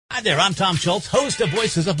Hi there, I'm Tom Schultz, host of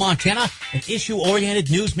Voices of Montana, an issue-oriented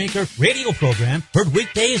newsmaker radio program heard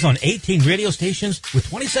weekdays on 18 radio stations with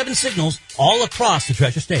 27 signals all across the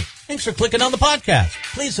Treasure State. Thanks for clicking on the podcast.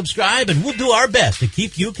 Please subscribe and we'll do our best to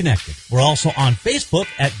keep you connected. We're also on Facebook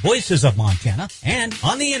at Voices of Montana and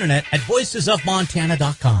on the internet at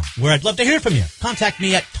voicesofmontana.com, where I'd love to hear from you. Contact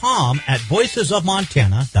me at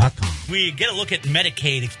tom@voicesofmontana.com. We get a look at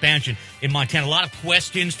Medicaid expansion in Montana. A lot of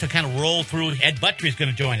questions to kind of roll through. Ed Buttry is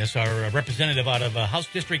going to join us, our representative out of House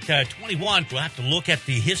District 21. We'll have to look at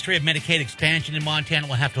the history of Medicaid expansion in Montana.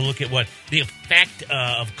 We'll have to look at what the effect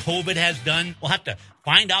of COVID has done. We'll have to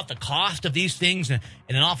find out the cost of these things and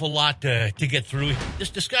an awful lot to get through. This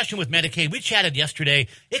discussion with Medicaid, we chatted yesterday.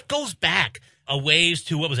 It goes back a ways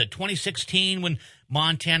to, 2016 when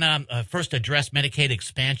Montana first addressed Medicaid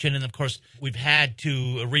expansion. And, of course, we've had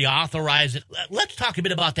to reauthorize it. Let's talk a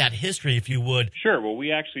bit about that history, if you would. Sure. Well,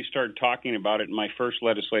 we actually started talking about it in my first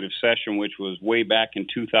legislative session, which was way back in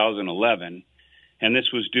 2011. And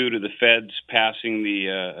this was due to the feds passing the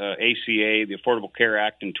ACA, the Affordable Care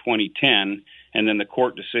Act, in 2010, and then the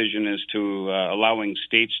court decision as to allowing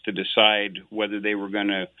states to decide whether they were going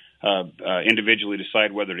to individually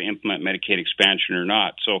decide whether to implement Medicaid expansion or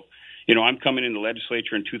not. So, I'm coming in the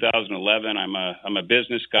legislature in 2011. I'm a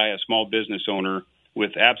business guy, a small business owner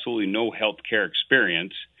with absolutely no health care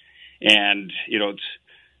experience. And, it's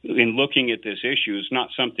in looking at this issue, it's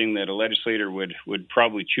not something that a legislator would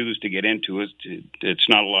probably choose to get into. It's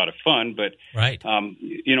not a lot of fun, but right.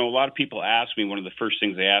 A lot of people ask me, one of the first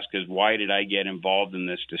things they ask is, why did I get involved in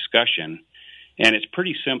this discussion? And it's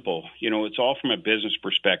pretty simple. It's all from a business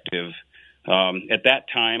perspective. At that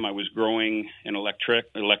time, I was growing in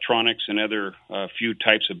electronics and other few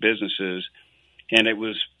types of businesses, and it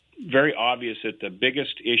was very obvious that the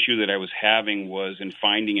biggest issue that I was having was in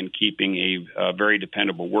finding and keeping a very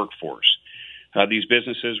dependable workforce. These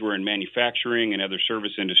businesses were in manufacturing and other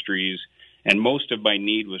service industries, and most of my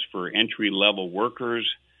need was for entry-level workers.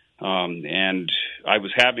 And I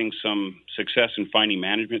was having some success in finding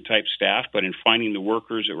management-type staff, but in finding the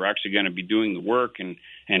workers that were actually going to be doing the work and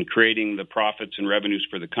creating the profits and revenues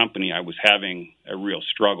for the company, I was having a real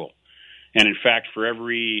struggle. And in fact, for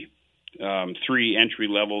every 3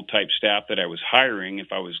 entry-level type staff that I was hiring,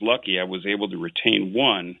 if I was lucky, I was able to retain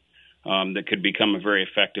one that could become a very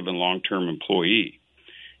effective and long-term employee.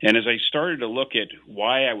 And as I started to look at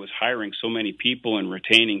why I was hiring so many people and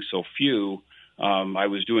retaining so few, I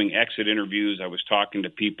was doing exit interviews. I was talking to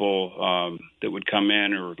people that would come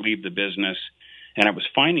in or leave the business, and I was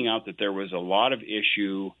finding out that there was a lot of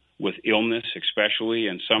issue with illness, especially,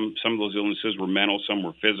 and some of those illnesses were mental, some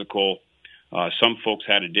were physical. Some folks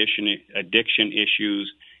had addiction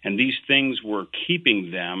issues, and these things were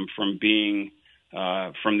keeping them from being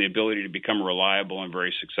from the ability to become a reliable and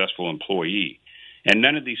very successful employee. And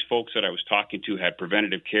none of these folks that I was talking to had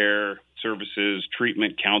preventative care services,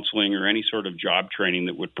 treatment, counseling, or any sort of job training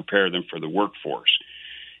that would prepare them for the workforce.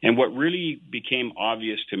 And what really became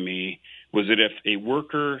obvious to me was that if a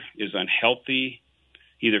worker is unhealthy,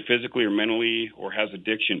 either physically or mentally, or has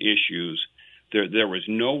addiction issues, there was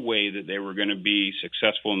no way that they were going to be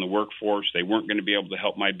successful in the workforce. They weren't going to be able to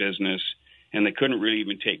help my business, and they couldn't really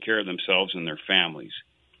even take care of themselves and their families.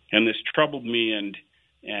 And this troubled me, and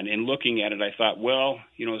in looking at it, I thought, well,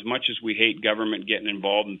 as much as we hate government getting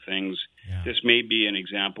involved in things, this may be an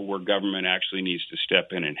example where government actually needs to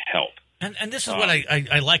step in and help. And this is what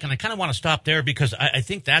I like, and I kind of want to stop there because I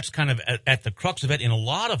think that's kind of at the crux of it in a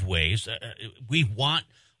lot of ways. We want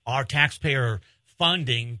our taxpayer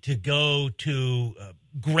funding to go to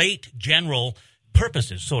great general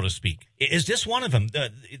purposes, so to speak. Is this one of them?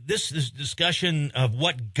 This discussion of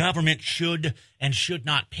what government should and should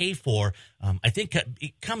not pay for, I think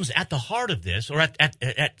it comes at the heart of this, or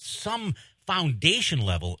at some foundation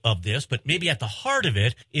level of this, but maybe at the heart of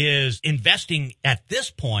it is investing at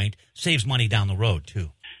this point saves money down the road,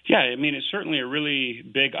 too. Yeah, I mean, it's certainly a really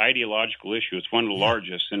big ideological issue. It's one of the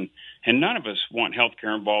largest, and none of us want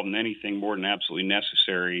healthcare involved in anything more than absolutely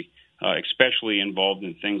necessary, especially involved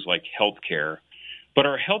in things like healthcare. But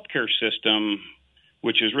our healthcare system,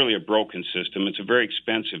 which is really a broken system, it's a very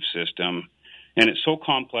expensive system, and it's so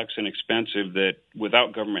complex and expensive that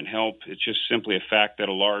without government help, it's just simply a fact that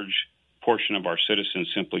a large portion of our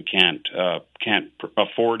citizens simply can't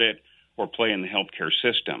afford it or play in the healthcare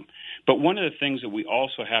system. But one of the things that we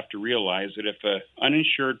also have to realize that if an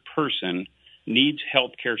uninsured person needs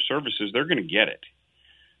healthcare services, they're going to get it.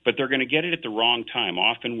 But they're going to get it at the wrong time,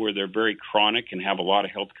 often where they're very chronic and have a lot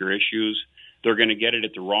of healthcare issues. They're going to get it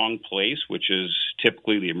at the wrong place, which is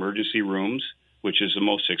typically the emergency rooms, which is the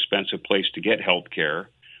most expensive place to get healthcare.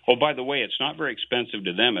 Oh, by the way, it's not very expensive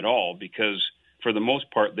to them at all because for the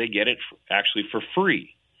most part, they get it actually for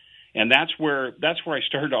free. And that's where I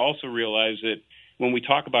started to also realize that when we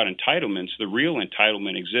talk about entitlements, the real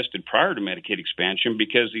entitlement existed prior to Medicaid expansion,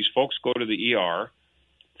 because these folks go to the ER,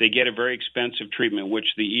 they get a very expensive treatment,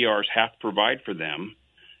 which the ERs have to provide for them,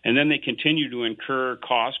 and then they continue to incur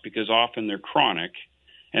costs because often they're chronic,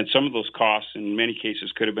 and some of those costs in many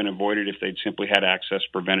cases could have been avoided if they'd simply had access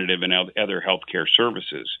to preventative and other health care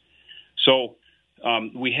services. So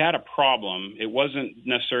we had a problem. It wasn't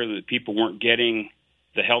necessarily that people weren't getting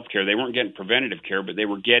the health care. They weren't getting preventative care, but they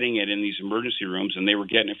were getting it in these emergency rooms, and they were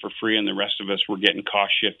getting it for free, and the rest of us were getting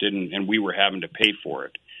cost shifted, and we were having to pay for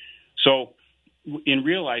it. So in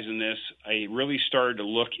realizing this, I really started to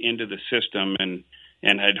look into the system, and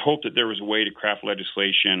I'd hoped that there was a way to craft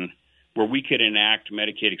legislation where we could enact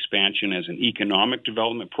Medicaid expansion as an economic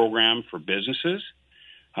development program for businesses,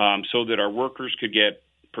 so that our workers could get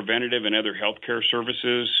preventative and other health care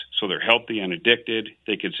services, so they're healthy and addicted,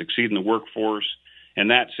 they could succeed in the workforce. And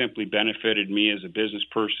that simply benefited me as a business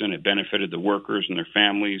person. It benefited the workers and their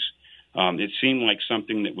families. It seemed like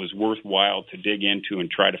something that was worthwhile to dig into and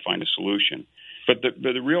try to find a solution. But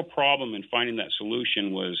the real problem in finding that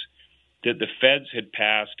solution was that the feds had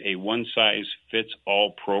passed a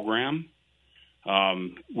one-size-fits-all program,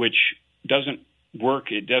 which doesn't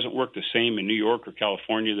work. It doesn't work the same in New York or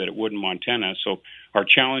California that it would in Montana. So our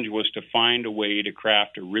challenge was to find a way to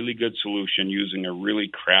craft a really good solution using a really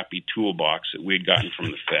crappy toolbox that we'd gotten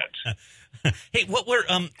from the feds. Hey, what we're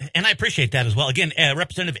and I appreciate that as well. Again,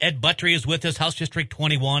 Representative Ed Buttry is with us, House District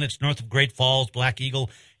 21. It's north of Great Falls, Black Eagle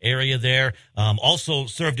area there. Also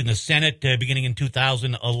served in the Senate beginning in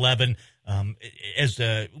 2011. As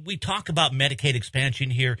we talk about Medicaid expansion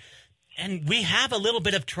here, and we have a little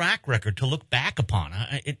bit of track record to look back upon.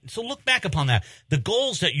 So look back upon that. The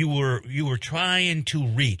goals that you were trying to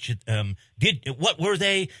reach. What were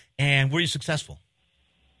they, and were you successful?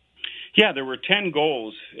 Yeah, there were 10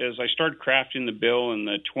 goals. As I started crafting the bill in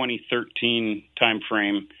the 2013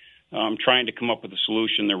 timeframe, trying to come up with a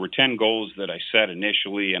solution, there were 10 goals that I set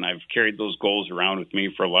initially, and I've carried those goals around with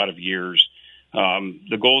me for a lot of years.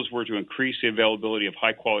 The goals were to increase the availability of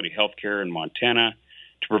high-quality health care in Montana,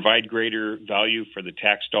 to provide greater value for the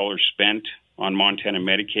tax dollars spent on Montana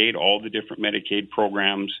Medicaid, all the different Medicaid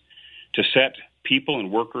programs, to set people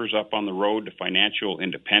and workers up on the road to financial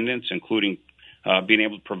independence, including being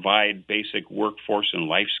able to provide basic workforce and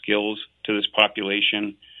life skills to this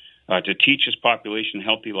population, to teach this population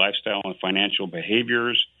healthy lifestyle and financial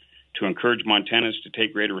behaviors, to encourage Montanans to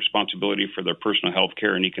take greater responsibility for their personal health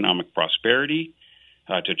care and economic prosperity,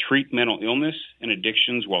 to treat mental illness and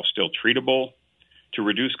addictions while still treatable, to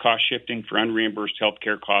reduce cost shifting for unreimbursed health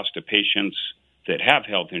care costs to patients that have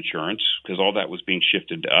health insurance, because all that was being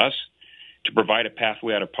shifted to us, to provide a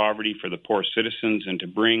pathway out of poverty for the poor citizens, and to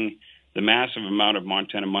bring the massive amount of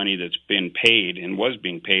Montana money that's been paid and was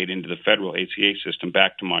being paid into the federal ACA system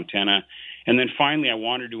back to Montana. And then finally, I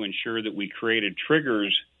wanted to ensure that we created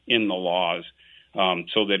triggers in the laws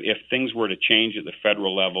so that if things were to change at the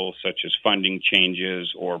federal level, such as funding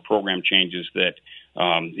changes or program changes, that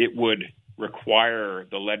it would require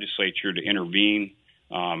the legislature to intervene,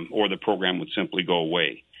 or the program would simply go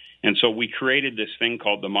away. And so we created this thing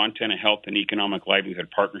called the Montana Health and Economic Livelihood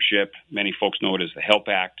Partnership. Many folks know it as the HELP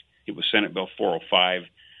Act. It was Senate Bill 405.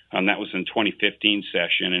 That was in 2015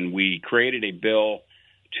 session. And we created a bill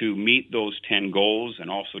to meet those 10 goals and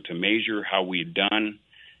also to measure how we'd done,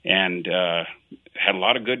 and had a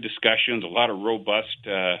lot of good discussions, a lot of robust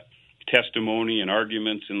testimony and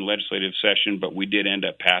arguments in the legislative session, but we did end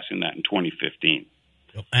up passing that in 2015.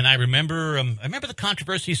 And I remember the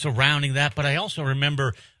controversy surrounding that, but I also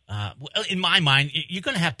remember, in my mind, you're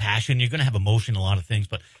going to have passion, you're going to have emotion, a lot of things,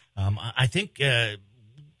 but I think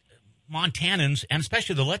Montanans, and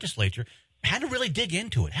especially the legislature, had to really dig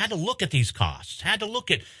into it, had to look at these costs, had to look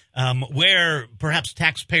at where perhaps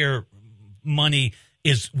taxpayer money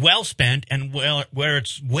is well spent and where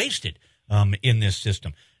it's wasted in this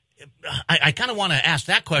system. I kind of want to ask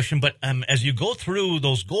that question, but as you go through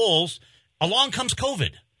those goals, along comes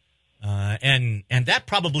COVID, and that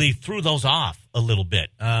probably threw those off a little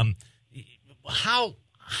bit. How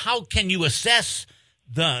can you assess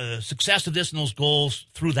the success of this and those goals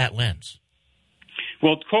through that lens?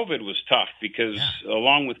 Well, COVID was tough because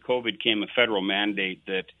along with COVID came a federal mandate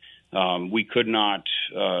that we could not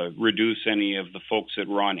reduce any of the folks that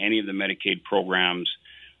were on any of the Medicaid programs.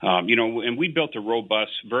 And we built a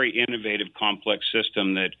robust, very innovative, complex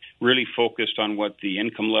system that really focused on what the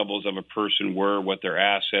income levels of a person were, what their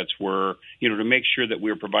assets were, to make sure that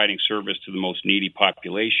we were providing service to the most needy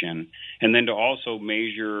population, and then to also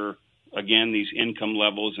measure again, these income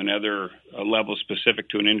levels and other levels specific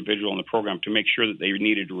to an individual in the program to make sure that they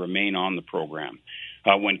needed to remain on the program.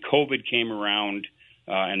 When COVID came around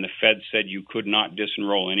and the Fed said you could not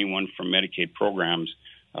disenroll anyone from Medicaid programs,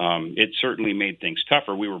 it certainly made things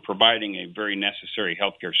tougher. We were providing a very necessary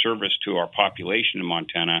healthcare service to our population in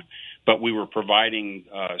Montana, but we were providing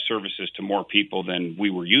services to more people than we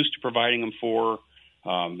were used to providing them for.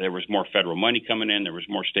 There was more federal money coming in. There was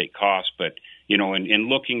more state costs. But, in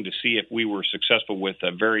looking to see if we were successful with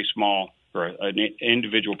a very small or an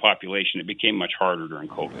individual population, it became much harder during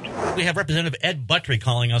COVID. We have Representative Ed Buttrey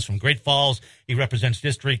calling us from Great Falls. He represents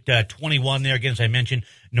District 21 there, again, as I mentioned,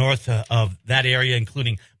 north of that area,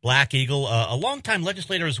 including Black Eagle, a longtime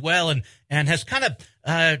legislator as well, and has kind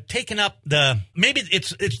of taken up maybe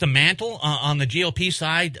it's the mantle on the GOP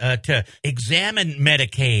side to examine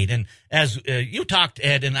Medicaid. And as you talked,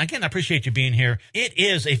 Ed, and again, I appreciate you being here, it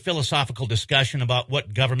is a philosophical discussion about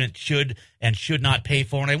what government should and should not pay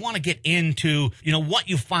for. And I want to get into, what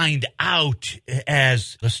you find out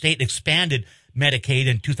as the state expanded Medicaid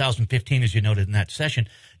in 2015, as you noted in that session.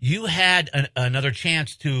 You had another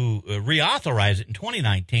chance to reauthorize it in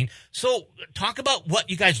 2019. So talk about what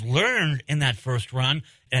you guys learned in that first run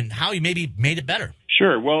and how you maybe made it better.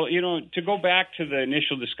 Sure. Well, to go back to the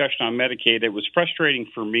initial discussion on Medicaid, it was frustrating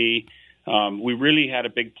for me. We really had a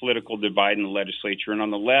big political divide in the legislature. And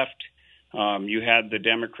on the left, you had the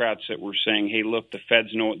Democrats that were saying, hey, look, the feds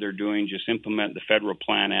know what they're doing. Just implement the federal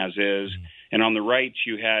plan as is. Mm-hmm. And on the right,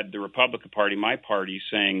 you had the Republican Party, my party,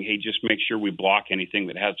 saying, hey, just make sure we block anything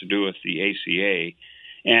that has to do with the ACA.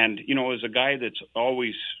 And, as a guy that's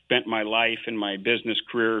always spent my life and my business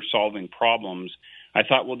career solving problems, I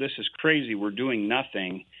thought, well, this is crazy. We're doing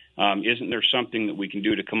nothing. Isn't there something that we can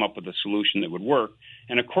do to come up with a solution that would work?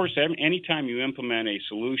 And, of course, anytime you implement a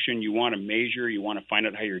solution, you want to measure, you want to find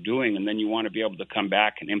out how you're doing, and then you want to be able to come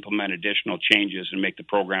back and implement additional changes and make the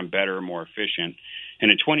program better, more efficient.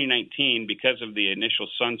 And in 2019, because of the initial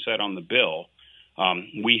sunset on the bill,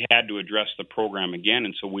 we had to address the program again,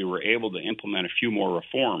 and so we were able to implement a few more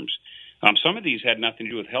reforms. Some of these had nothing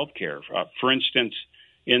to do with health care. For instance,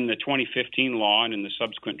 in the 2015 law and in the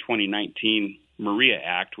subsequent 2019 Maria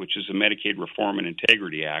Act, which is the Medicaid Reform and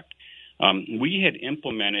Integrity Act, we had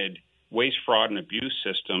implemented waste, fraud, and abuse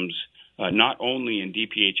systems not only in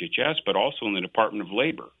DPHHS, but also in the Department of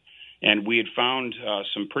Labor. And we had found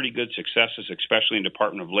some pretty good successes, especially in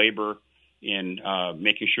Department of Labor, in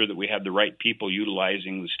making sure that we had the right people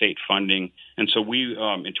utilizing the state funding. And so we,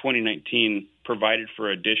 in 2019, provided for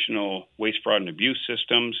additional waste, fraud, and abuse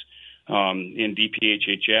systems in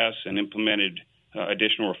DPHHS and implemented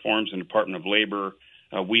additional reforms in Department of Labor.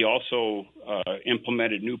 We also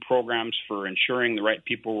implemented new programs for ensuring the right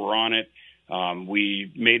people were on it.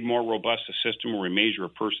 We made more robust a system where we measure a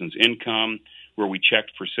person's income, where we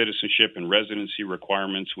checked for citizenship and residency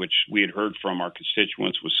requirements, which we had heard from our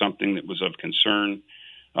constituents was something that was of concern.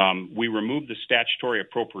 We removed the statutory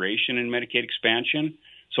appropriation in Medicaid expansion.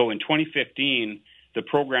 So in 2015, the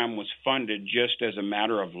program was funded just as a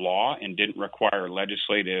matter of law and didn't require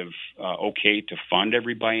legislative okay to fund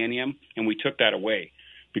every biennium. And we took that away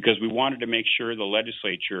because we wanted to make sure the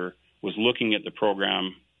legislature was looking at the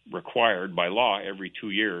program required by law every 2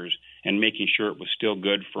 years and making sure it was still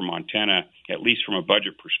good for Montana, at least from a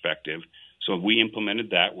budget perspective. So we implemented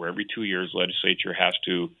that where every 2 years legislature has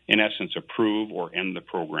to, in essence, approve or end the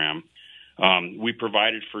program. We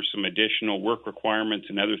provided for some additional work requirements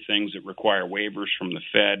and other things that require waivers from the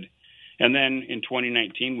Fed. And then in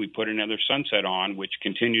 2019, we put another sunset on, which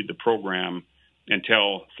continued the program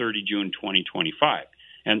until 30 June 2025.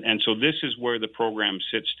 And so this is where the program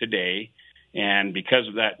sits today. And because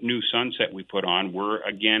of that new sunset we put on, we're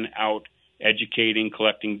again out educating,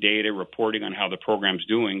 collecting data, reporting on how the program's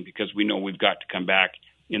doing, because we know we've got to come back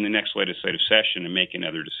in the next legislative session and make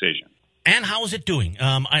another decision. And how is it doing?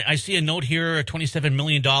 I see a note here, $27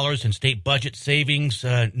 million in state budget savings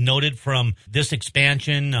noted from this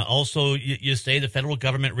expansion. Also, you say the federal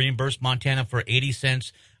government reimbursed Montana for 80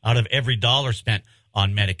 cents out of every dollar spent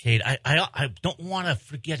on Medicaid. I don't want to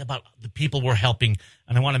forget about the people we're helping,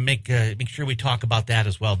 and I want to make sure we talk about that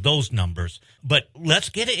as well, those numbers. But let's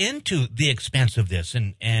get into the expense of this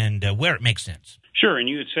and where it makes sense. Sure, and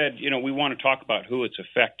you had said, we want to talk about who it's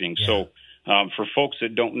affecting. Yeah. So for folks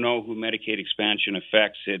that don't know who Medicaid expansion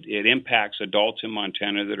affects, it impacts adults in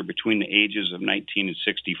Montana that are between the ages of 19 and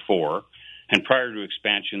 64. And prior to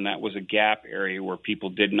expansion, that was a gap area where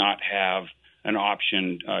people did not have an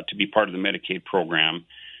option to be part of the Medicaid program.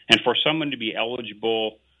 And for someone to be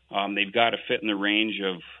eligible, they've got to fit in the range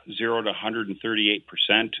of 0 to 138%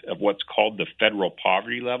 of what's called the federal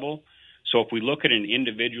poverty level. So if we look at an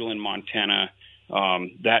individual in Montana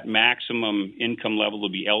that maximum income level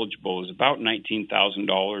to be eligible is about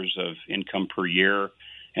 $19,000 of income per year.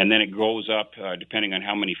 And then it goes up depending on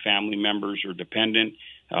how many family members are dependent.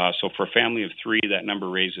 So for a family of three, that number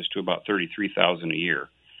raises to about $33,000 a year.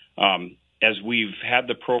 As we've had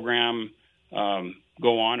the program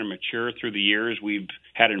go on and mature through the years, we've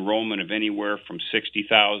had enrollment of anywhere from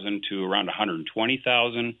 60,000 to around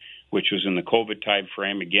 120,000, which was in the COVID time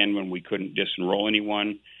frame, again, when we couldn't disenroll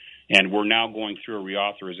anyone. And we're now going through a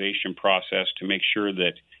reauthorization process to make sure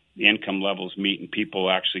that the income levels meet and people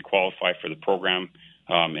actually qualify for the program.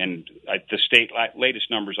 And the state latest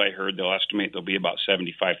numbers I heard, they'll estimate there'll be about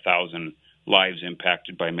 75,000 lives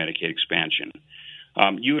impacted by Medicaid expansion.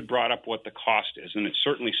 You had brought up what the cost is, and it's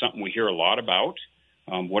certainly something we hear a lot about.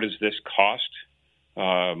 What does this cost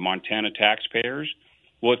Montana taxpayers?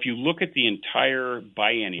 Well, if you look at the entire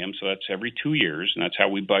biennium, so that's every 2 years, and that's how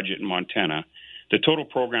we budget in Montana, the total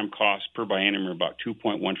program costs per biennium are about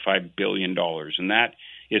 $2.15 billion, and that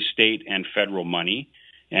is state and federal money.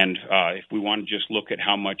 And if we want to just look at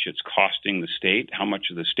how much it's costing the state, how much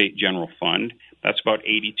of the state general fund, that's about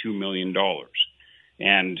 $82 million.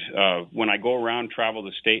 And when I go around, travel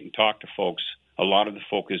the state, and talk to folks, a lot of the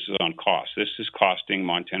focus is on cost. This is costing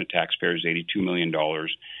Montana taxpayers $82 million.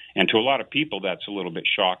 And to a lot of people, that's a little bit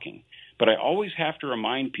shocking. But I always have to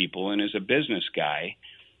remind people, and as a business guy,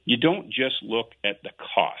 you don't just look at the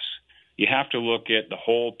costs. You have to look at the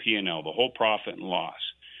whole P&L, the whole profit and loss.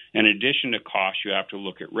 In addition to cost, you have to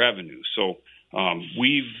look at revenue. So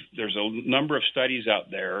there's a number of studies out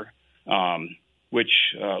there which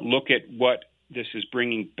look at what this is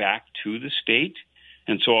bringing back to the state.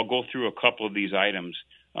 And so I'll go through a couple of these items.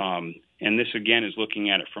 And this, again, is looking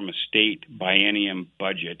at it from a state biennium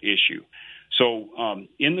budget issue. So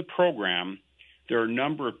in the program, there are a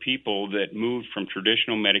number of people that moved from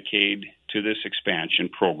traditional Medicaid to this expansion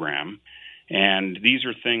program. And these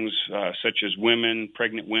are things such as women,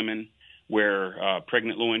 pregnant women, where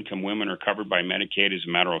pregnant low-income women are covered by Medicaid as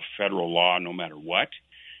a matter of federal law no matter what.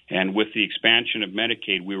 And with the expansion of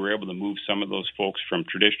Medicaid, we were able to move some of those folks from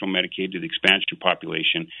traditional Medicaid to the expansion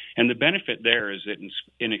population. And the benefit there is that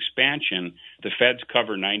in expansion, the feds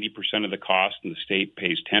cover 90% of the cost and the state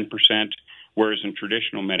pays 10%, whereas in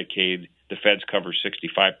traditional Medicaid, the feds cover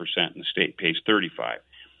 65% and the state pays 35%.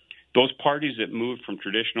 Those parties that moved from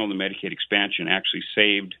traditional to Medicaid expansion actually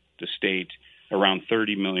saved the state around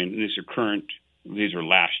 $30 million. These are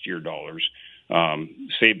last year dollars.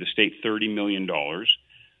 Saved the state $30 million.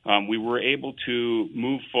 We were able to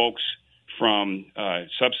move folks from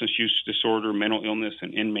substance use disorder, mental illness,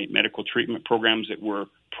 and inmate medical treatment programs that were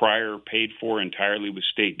prior paid for entirely with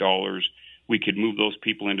state dollars. We could move those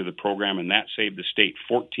people into the program, and that saved the state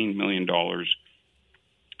 $14 million.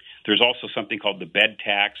 There's also something called the bed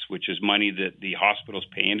tax, which is money that the hospitals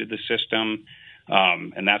pay into the system,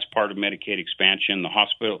 and that's part of Medicaid expansion.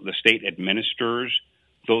 The state administers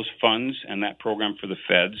those funds and that program for the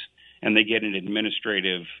feds, and they get an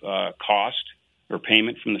administrative cost or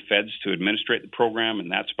payment from the feds to administrate the program,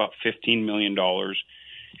 and that's about $15 million.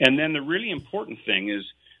 And then the really important thing is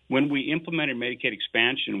when we implemented Medicaid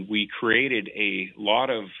expansion, we created a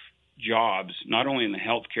lot of jobs, not only in the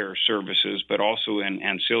healthcare services, but also in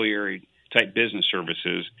ancillary type business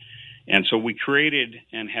services. And so we created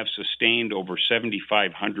and have sustained over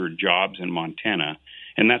 7,500 jobs in Montana,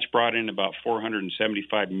 and that's brought in about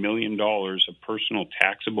 $475 million of personal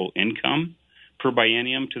taxable income per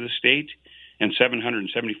biennium to the state and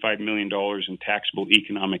 $775 million in taxable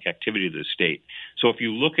economic activity to the state. So if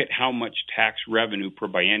you look at how much tax revenue per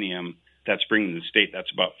biennium that's bringing to the state,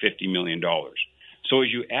 that's about $50 million. So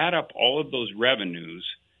as you add up all of those revenues,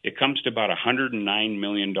 it comes to about $109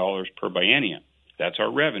 million per biennium. That's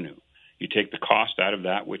our revenue. You take the cost out of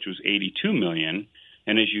that, which was $82 million,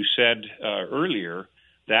 and as you said earlier,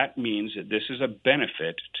 that means that this is a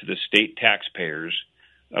benefit to the state taxpayers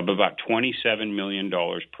of about $27 million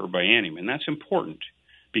per biennium. And that's important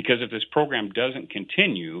because if this program doesn't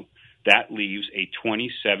continue, that leaves a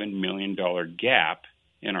 $27 million gap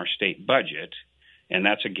in our state budget, and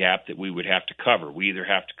that's a gap that we would have to cover. We either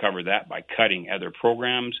have to cover that by cutting other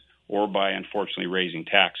programs or by, unfortunately, raising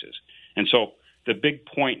taxes. And so the big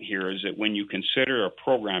point here is that when you consider a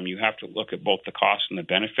program, you have to look at both the costs and the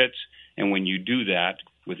benefits. And when you do that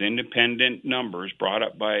with independent numbers brought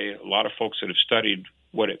up by a lot of folks that have studied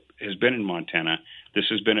what it has been in Montana, this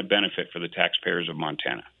has been a benefit for the taxpayers of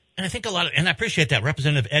Montana. And I think and I appreciate that.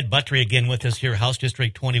 Representative Ed Buttrey again with us here, House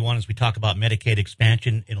District 21, as we talk about Medicaid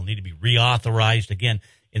expansion. It'll need to be reauthorized again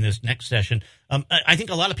in this next session. I think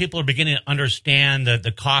a lot of people are beginning to understand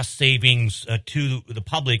the cost savings to the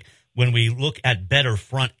public when we look at better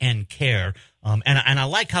front-end care. And I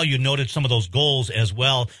like how you noted some of those goals as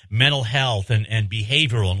well, mental health and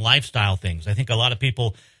behavioral and lifestyle things. I think a lot of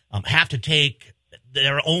people have to take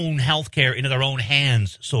their own health care into their own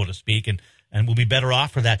hands, so to speak, and will be better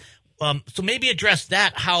off for that. So maybe address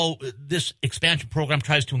that, how this expansion program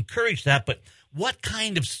tries to encourage that, but what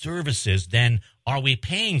kind of services then are we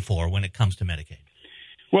paying for when it comes to Medicaid?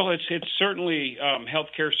 Well, it's certainly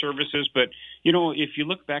healthcare services, but if you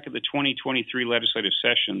look back at the 2023 legislative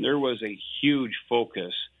session, there was a huge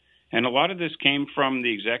focus, and a lot of this came from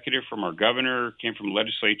the executive, from our governor, came from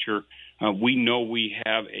legislature. We know we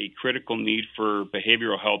have a critical need for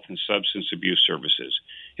behavioral health and substance abuse services.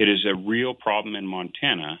 It is a real problem in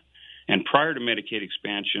Montana, and prior to Medicaid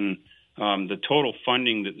expansion, the total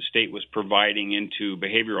funding that the state was providing into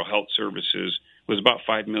behavioral health services was about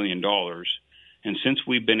 $5 million. And since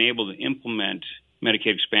we've been able to implement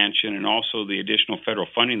Medicaid expansion and also the additional federal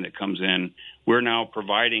funding that comes in, we're now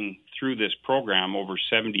providing through this program over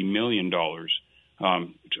 $70 million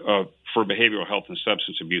for behavioral health and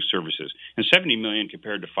substance abuse services. And $70 million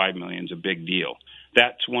compared to $5 million is a big deal.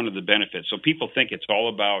 That's one of the benefits. So people think it's all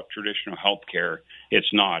about traditional health care.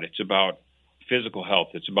 It's not. It's about physical health.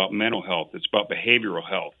 It's about mental health. It's about behavioral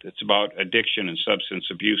health. It's about addiction and substance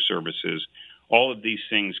abuse services. All of these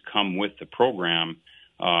things come with the program,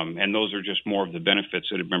 and those are just more of the benefits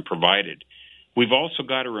that have been provided. We've also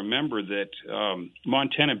got to remember that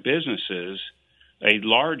Montana businesses, a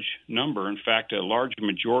large number, in fact, a large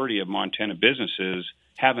majority of Montana businesses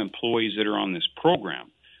have employees that are on this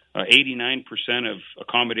program. 89% of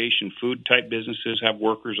accommodation food type businesses have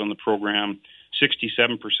workers on the program.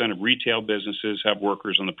 67% of retail businesses have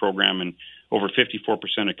workers on the program, and over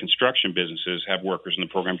 54% of construction businesses have workers in the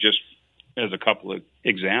program, just as a couple of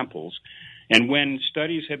examples. And when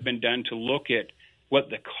studies have been done to look at what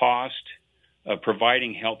the cost of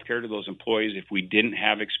providing health care to those employees if we didn't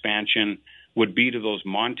have expansion would be to those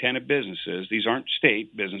Montana businesses, these aren't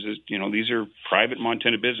state businesses, these are private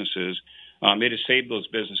Montana businesses, it has saved those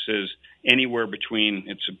businesses anywhere between,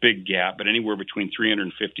 it's a big gap, but anywhere between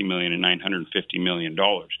 $350 million and $950 million.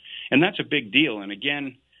 And that's a big deal. And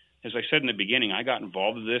again, as I said in the beginning, I got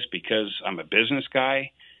involved with this because I'm a business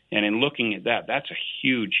guy. And in looking at that, that's a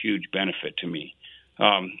huge, huge benefit to me.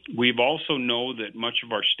 We've also know that much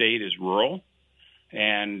of our state is rural,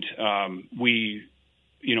 and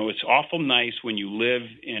it's awful nice when you live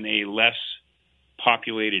in a less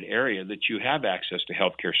populated area that you have access to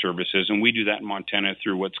healthcare services, and we do that in Montana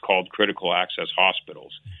through what's called critical access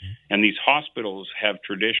hospitals. Mm-hmm. And these hospitals have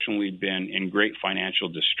traditionally been in great financial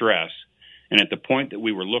distress. And at the point that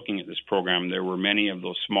we were looking at this program, there were many of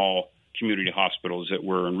those small community hospitals that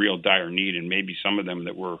were in real dire need, and maybe some of them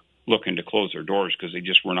that were looking to close their doors because they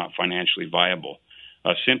just were not financially viable.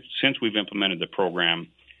 Since we've implemented the program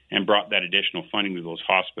and brought that additional funding to those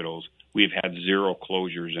hospitals, we've had zero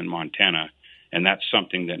closures in Montana, and that's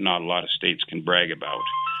something that not a lot of states can brag about.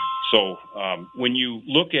 So when you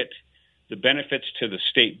look at the benefits to the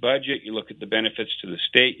state budget, you look at the benefits to the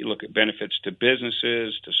state, you look at benefits to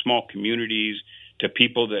businesses, to small communities, to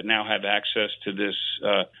people that now have access to this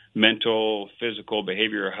mental, physical,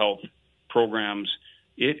 behavioral health programs,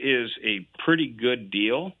 it is a pretty good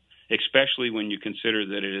deal, especially when you consider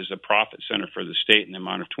that it is a profit center for the state in the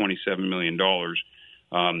amount of $27 million.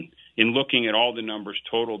 In looking at all the numbers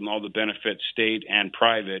totaled and all the benefits, state and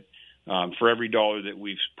private, for every dollar that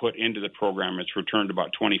we've put into the program, it's returned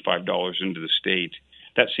about $25 into the state.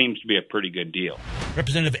 That seems to be a pretty good deal.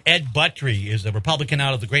 Representative Ed Buttry is a Republican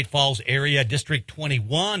out of the Great Falls area, District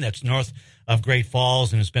 21. That's north of Great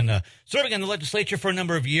Falls, and has been serving in the legislature for a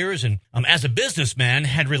number of years. And as a businessman,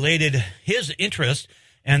 had related his interest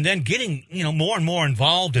and then getting more and more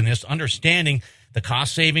involved in this, understanding the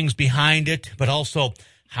cost savings behind it, but also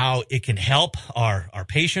how it can help our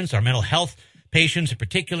patients, our mental health patients in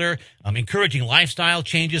particular, encouraging lifestyle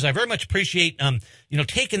changes. I very much appreciate,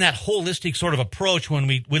 taking that holistic sort of approach when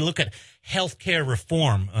we look at healthcare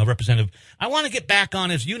reform, Representative. I want to get back on,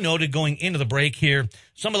 as you noted going into the break here,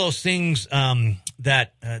 some of those things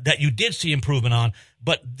that you did see improvement on,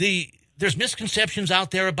 but there's misconceptions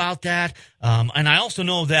out there about that. And I also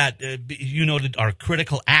know that you noted our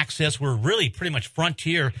critical access. We're really pretty much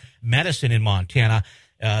frontier medicine in Montana.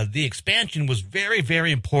 The expansion was very,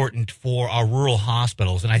 very important for our rural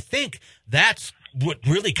hospitals, and I think that's what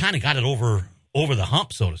really kind of got it over the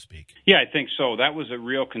hump, so to speak. Yeah, I think so. That was a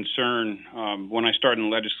real concern when I started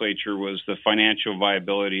in the legislature, was the financial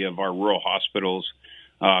viability of our rural hospitals.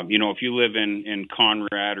 If you live in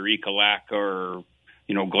Conrad or Ekalaka or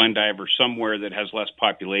Glendive or somewhere that has less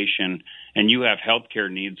population and you have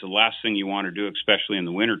healthcare needs, the last thing you want to do, especially in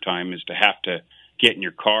the wintertime, is to have to get in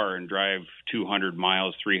your car and drive 200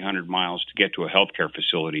 miles, 300 miles to get to a healthcare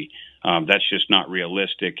facility. That's just not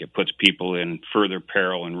realistic. It puts people in further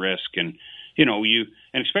peril and risk. And,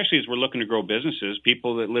 and especially as we're looking to grow businesses,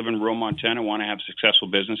 people that live in rural Montana want to have successful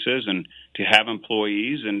businesses and to have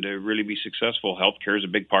employees and to really be successful. Healthcare is a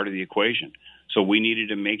big part of the equation. So we needed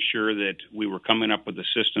to make sure that we were coming up with a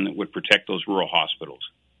system that would protect those rural hospitals.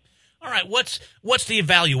 All right, what's the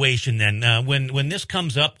evaluation then? When this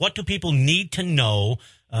comes up, what do people need to know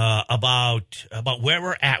about where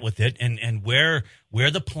we're at with it and where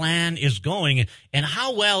the plan is going and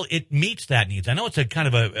how well it meets that needs? I know it's a kind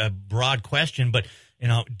of a broad question, but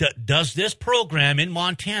does this program in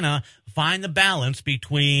Montana find the balance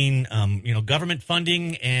between government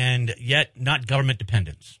funding and yet not government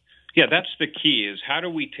dependence? Yeah, that's the key. Is how do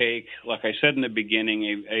we take, like I said in the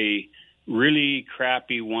beginning, a really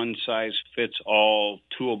crappy one-size-fits-all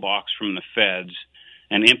toolbox from the feds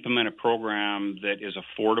and implement a program that is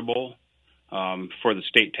affordable for the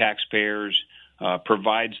state taxpayers,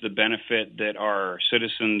 provides the benefit that our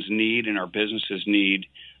citizens need and our businesses need.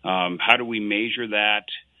 How do we measure that?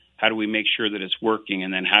 How do we make sure that it's working?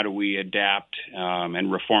 And then how do we adapt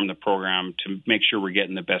and reform the program to make sure we're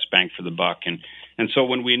getting the best bang for the buck? And so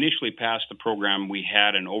when we initially passed the program, we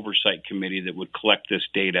had an oversight committee that would collect this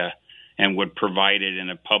data and would provide it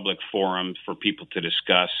in a public forum for people to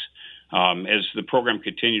discuss. As the program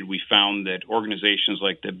continued, we found that organizations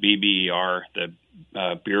like the BBER,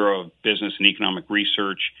 the Bureau of Business and Economic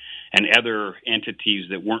Research, and other entities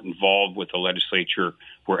that weren't involved with the legislature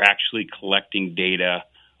were actually collecting data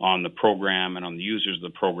on the program and on the users of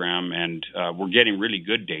the program, and we're getting really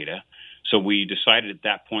good data. So we decided at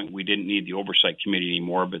that point we didn't need the oversight committee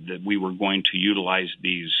anymore, but that we were going to utilize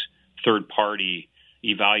these third-party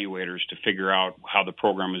evaluators to figure out how the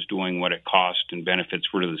program is doing, what it costs and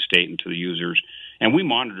benefits were to the state and to the users. And we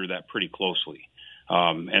monitor that pretty closely.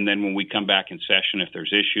 And then when we come back in session, if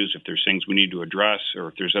there's issues, if there's things we need to address, or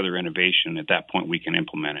if there's other innovation, at that point we can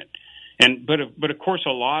implement it. But of course,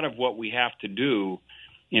 a lot of what we have to do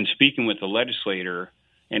in speaking with the legislator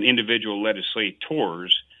and individual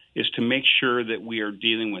legislators is to make sure that we are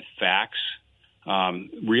dealing with facts,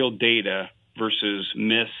 real data versus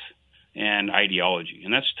myth and ideology.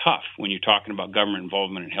 And that's tough when you're talking about government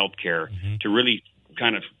involvement in healthcare, to really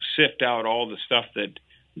kind of sift out all the stuff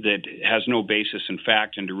that has no basis in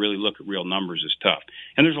fact and to really look at real numbers is tough.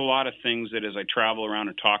 And there's a lot of things that as I travel around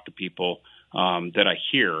and talk to people that I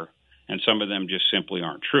hear, and some of them just simply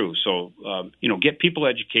aren't true. So, get people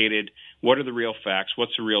educated. What are the real facts?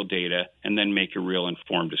 What's the real data? And then make a real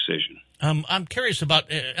informed decision. I'm curious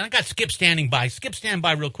about, I got Skip standing by. Skip, stand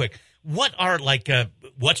by real quick. What are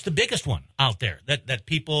what's the biggest one out there that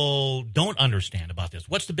people don't understand about this?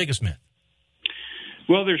 What's the biggest myth?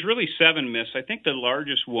 Well, there's really 7 myths. I think the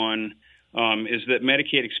largest one is that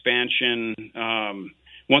Medicaid expansion,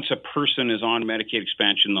 once a person is on Medicaid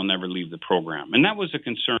expansion, they'll never leave the program. And that was a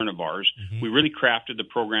concern of ours. We really crafted the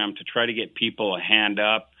program to try to get people a hand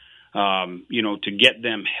up, to get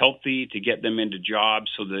them healthy, to get them into jobs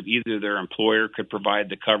so that either their employer could provide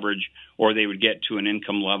the coverage or they would get to an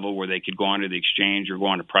income level where they could go onto the exchange or go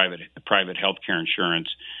onto private health care insurance.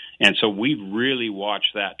 And so we really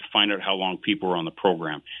watched that to find out how long people were on the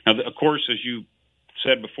program. Now, of course, as you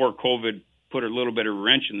said before, COVID put a little bit of a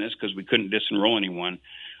wrench in this because we couldn't disenroll anyone.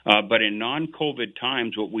 But in non-COVID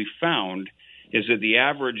times, what we found is that the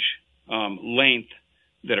average length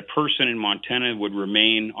that a person in Montana would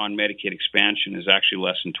remain on Medicaid expansion is actually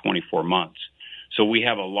less than 24 months. So we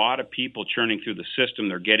have a lot of people churning through the system.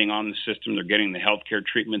 They're getting on the system. They're getting the health care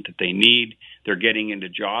treatment that they need. They're getting into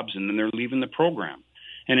jobs, and then they're leaving the program.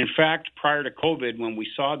 And in fact, prior to COVID, when we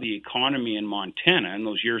saw the economy in Montana in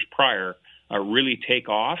those years prior really take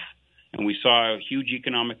off, and we saw a huge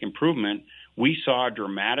economic improvement, we saw a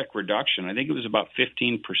dramatic reduction. I think it was about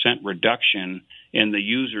 15% reduction in the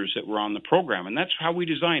users that were on the program. And that's how we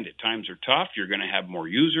designed it. Times are tough. You're going to have more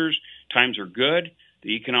users. Times are good.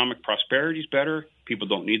 The economic prosperity is better. People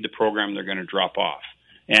don't need the program. They're going to drop off.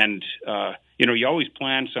 And, you always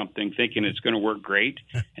plan something thinking it's going to work great.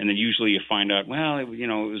 And then usually you find out, well, it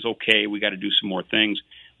was okay. We got to do some more things.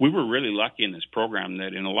 We were really lucky in this program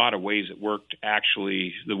that in a lot of ways it worked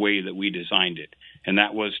actually the way that we designed it. And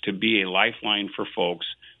that was to be a lifeline for folks.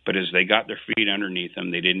 But as they got their feet underneath them,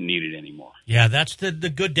 they didn't need it anymore. Yeah, that's the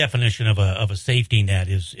good definition of a safety net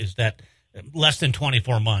is that less than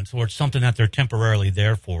 24 months, or it's something that they're temporarily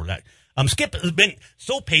there for. That Skip has been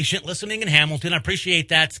so patient listening in Hamilton. I appreciate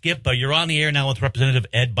that, Skip. You're on the air now with Representative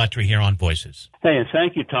Ed Buttrey here on Voices. Hey, and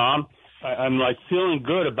thank you, Tom. I'm feeling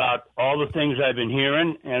good about all the things I've been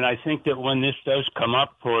hearing, and I think that when this does come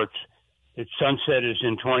up for its its sunset is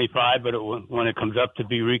in 25, but when it comes up to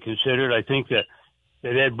be reconsidered, I think that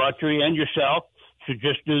Ed Buttrey and yourself should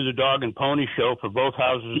just do the dog and pony show for both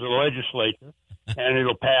houses of the legislature, and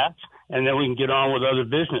it'll pass, and then we can get on with other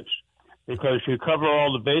business. Because you cover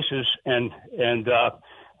all the bases, and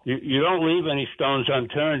you don't leave any stones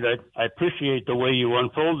unturned. I appreciate the way you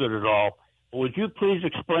unfolded it all. Would you please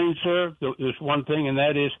explain, sir, this one thing, and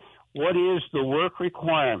that is, what is the work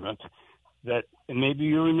requirement that, and maybe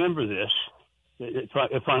you remember this,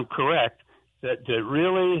 if I'm correct, that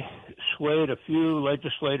really swayed a few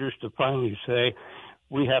legislators to finally say,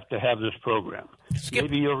 we have to have this program? Skip.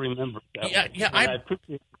 Maybe you'll remember that. I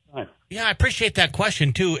appreciate the time. Yeah, I appreciate that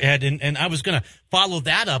question too, Ed. And I was going to follow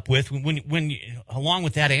that up with when along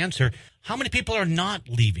with that answer, how many people are not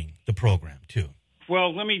leaving the program too?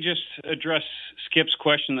 Well, let me just address Skip's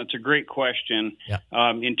question. That's a great question. Yeah.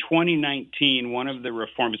 In 2019, one of the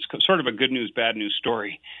reforms, it's sort of a good news, bad news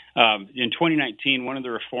story. In 2019, one of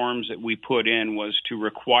the reforms that we put in was to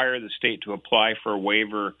require the state to apply for a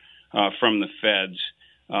waiver from the feds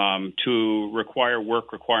to require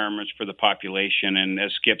work requirements for the population. And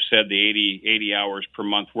as Skip said, the 80 hours per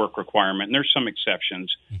month work requirement. And there's some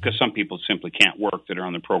exceptions because some people simply can't work that are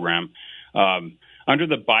on the program. Under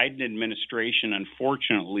the Biden administration,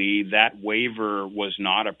 unfortunately, that waiver was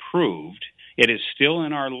not approved. It is still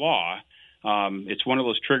in our law. It's one of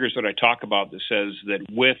those triggers that I talk about that says that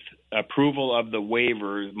with approval of the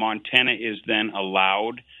waiver, Montana is then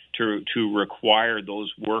allowed to require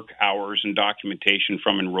those work hours and documentation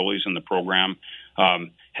from enrollees in the program.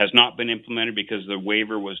 Has not been implemented because the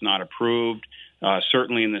waiver was not approved.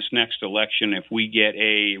 Certainly in this next election, if we get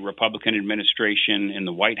a Republican administration in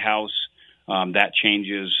the White House, that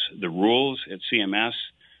changes the rules at CMS,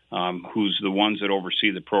 who's the ones that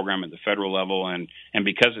oversee the program at the federal level. And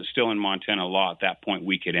because it's still in Montana law, at that point,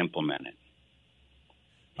 we could implement it.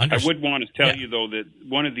 I would want to tell you, though, that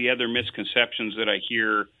one of the other misconceptions that I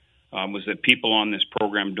hear was that people on this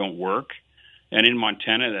program don't work. And in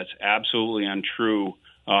Montana, that's absolutely untrue.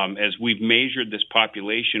 As we've measured this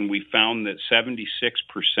population, we found that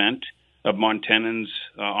 76% of Montanans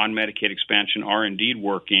on Medicaid expansion are indeed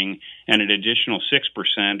working, and an additional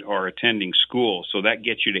 6% are attending school. So that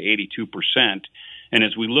gets you to 82%. And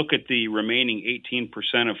as we look at the remaining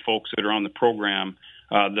 18% of folks that are on the program,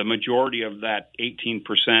 the majority of that 18%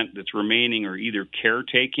 that's remaining are either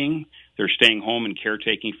caretaking, they're staying home and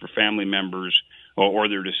caretaking for family members, or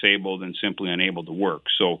they're disabled and simply unable to work.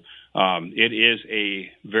 So it is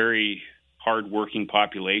a very hard-working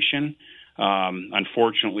population.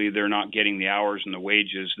 Unfortunately, they're not getting the hours and the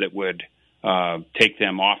wages that would take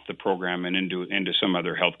them off the program and into some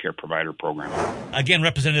other healthcare provider program. Again,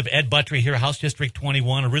 Representative Ed Buttrey here, House District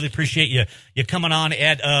 21. I really appreciate you coming on,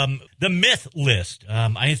 Ed. The myth list.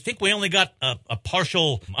 I think we only got a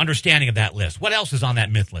partial understanding of that list. What else is on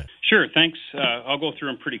that myth list? Sure, thanks. I'll go through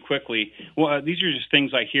them pretty quickly. Well, these are just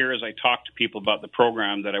things I hear as I talk to people about the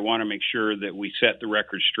program that I want to make sure that we set the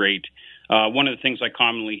record straight. One of the things I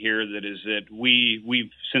commonly hear is that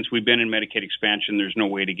since we've been in Medicaid expansion, there's no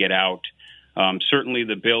way to get out. Certainly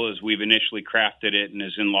the bill as we've initially crafted it and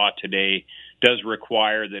is in law today does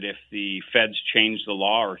require that if the feds change the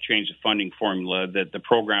law or change the funding formula, that the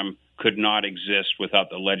program could not exist without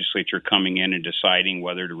the legislature coming in and deciding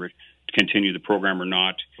whether to continue the program or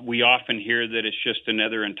not. We often hear that it's just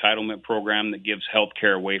another entitlement program that gives health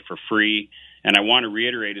care away for free. And I want to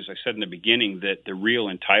reiterate, as I said in the beginning, that the real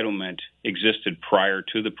entitlement existed prior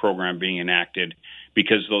to the program being enacted,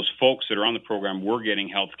 because those folks that are on the program were getting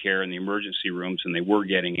health care in the emergency rooms, and they were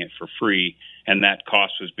getting it for free, and that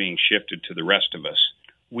cost was being shifted to the rest of us.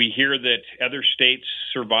 We hear that other states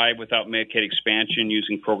survive without Medicaid expansion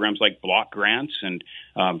using programs like block grants, and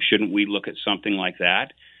shouldn't we look at something like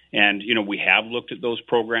that? And, we have looked at those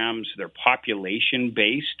programs. They're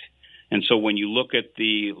population-based. And so when you look at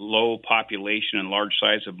the low population and large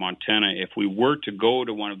size of Montana, if we were to go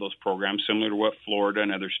to one of those programs, similar to what Florida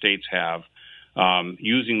and other states have,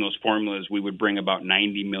 using those formulas, we would bring about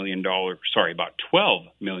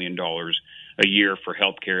 $12 million a year for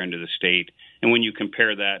health care into the state. And when you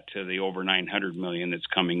compare that to the over $900 million that's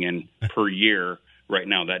coming in per year right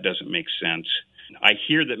now, that doesn't make sense. I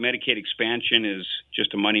hear that Medicaid expansion is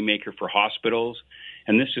just a moneymaker for hospitals.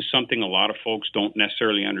 And this is something a lot of folks don't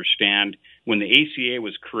necessarily understand. When the ACA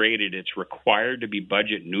was created, it's required to be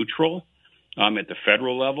budget neutral at the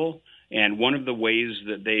federal level. And one of the ways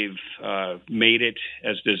that they've made it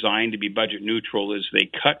as designed to be budget neutral is they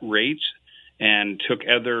cut rates and took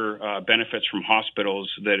other benefits from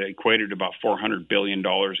hospitals that equated to about $400 billion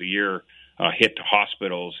a year hit to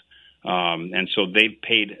hospitals. And so they've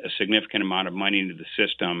paid a significant amount of money into the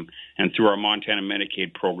system. And through our Montana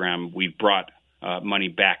Medicaid program, we've brought money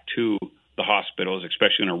back to the hospitals,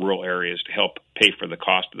 especially in our rural areas, to help pay for the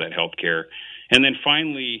cost of that health care. And then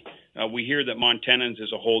finally, we hear that Montanans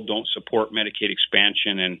as a whole don't support Medicaid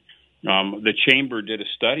expansion. And the Chamber did a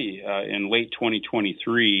study in late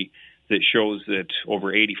 2023 that shows that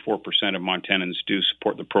over 84% of Montanans do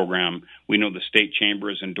support the program. We know the state chamber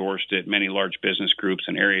has endorsed it. Many large business groups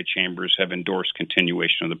and area chambers have endorsed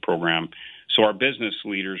continuation of the program. So our business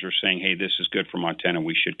leaders are saying, hey, this is good for Montana.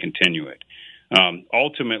 We should continue it.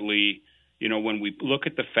 Ultimately, when we look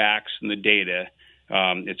at the facts and the data,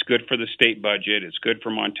 it's good for the state budget. It's good for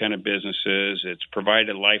Montana businesses. It's provided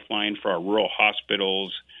a lifeline for our rural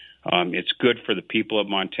hospitals. It's good for the people of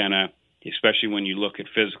Montana, especially when you look at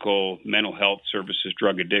physical, mental health services,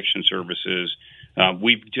 drug addiction services.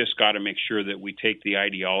 We've just got to make sure that we take the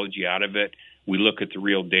ideology out of it. We look at the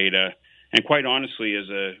real data. And quite honestly, as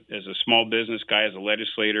a small business guy, as a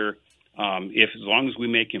legislator, as long as we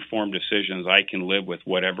make informed decisions, I can live with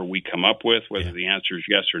whatever we come up with, whether the answer is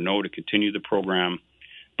yes or no to continue the program.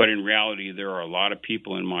 But in reality, there are a lot of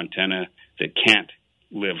people in Montana that can't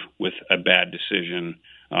live with a bad decision.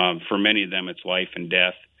 For many of them, it's life and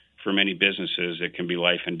death. For many businesses, it can be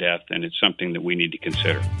life and death, and it's something that we need to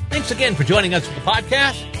consider. Thanks again for joining us for the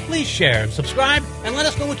podcast. Please share and subscribe, and let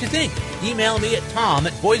us know what you think. Email me at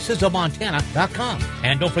tom@voicesofmontana.com.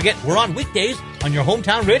 And don't forget, we're on weekdays on your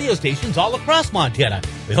hometown radio stations all across Montana.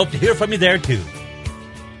 We hope to hear from you there, too.